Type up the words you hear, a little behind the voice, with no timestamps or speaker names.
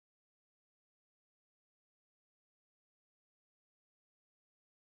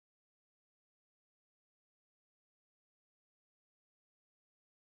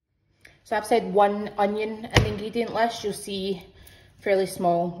So I've said 1 onion in the ingredient list. You'll see fairly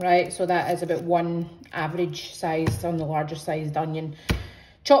small, right? So that is about 1 average size on the larger sized onion.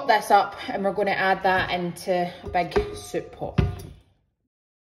 Chop this up and we're going to add that into a big soup pot.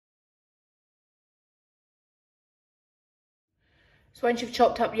 So once you've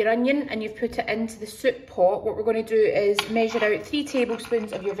chopped up your onion and you've put it into the soup pot, what we're going to do is measure out 3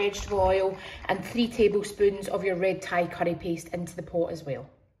 tablespoons of your vegetable oil and 3 tablespoons of your red Thai curry paste into the pot as well.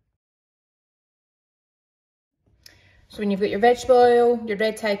 So when you've got your vegetable oil, your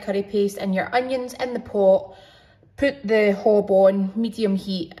red Thai curry paste and your onions in the pot, put the hob on medium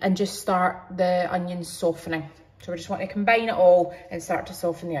heat and just start the onions softening. So we just want to combine it all and start to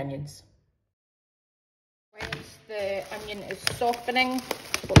soften the onions. Once the onion is softening,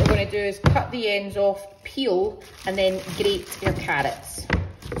 what we're going to do is cut the ends off, peel and then grate your carrots.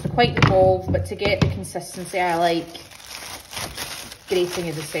 So quite involved, but to get the consistency I like, grating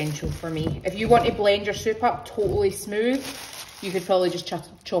is essential for me. If you want to blend your soup up totally smooth, you could probably just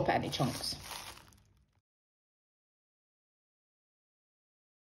chop it into chunks.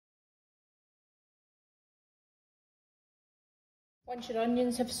 Once your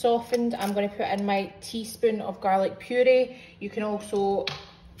onions have softened, I'm going to put in my teaspoon of garlic puree. You can also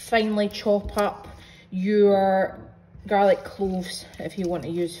finely chop up your garlic cloves if you want to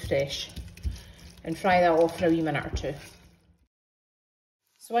use fresh, and fry that off for a wee minute or 2.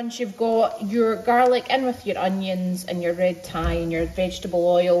 So once you've got your garlic in with your onions and your red Thai and your vegetable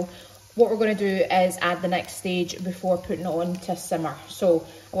oil, what we're going to do is add the next stage before putting it on to simmer. So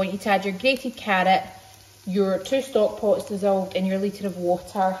I want you to add your grated carrot, your 2 stock pots dissolved in your litre of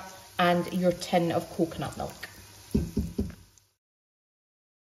water and your tin of coconut milk.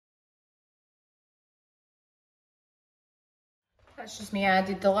 That's just me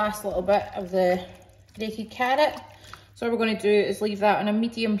added the last little bit of the grated carrot. So what we're going to do is leave that on a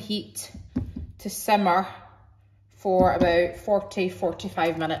medium heat to simmer for about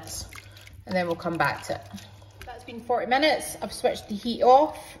 40-45 minutes and then we'll come back to it. That's been 40 minutes. I've switched the heat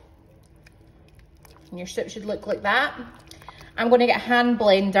off and your soup should look like that. I'm going to get a hand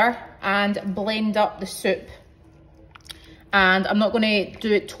blender and blend up the soup, and I'm not going to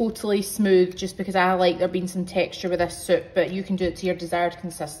do it totally smooth just because I like there being some texture with this soup, but you can do it to your desired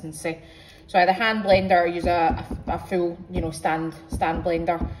consistency. So either hand blender or use a full, stand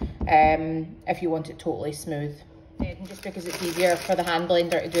blender if you want it totally smooth. And just because it's easier for the hand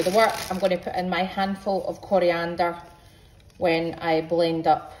blender to do the work, I'm going to put in my handful of coriander when I blend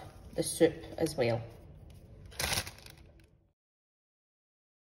up the soup as well.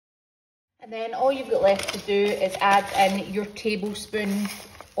 And then all you've got left to do is add in your tablespoon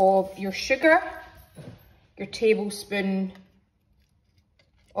of your sugar, your tablespoon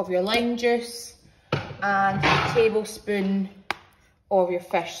of your lime juice, and a tablespoon of your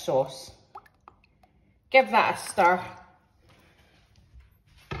fish sauce. Give that a stir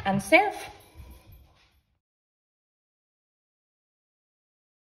and serve.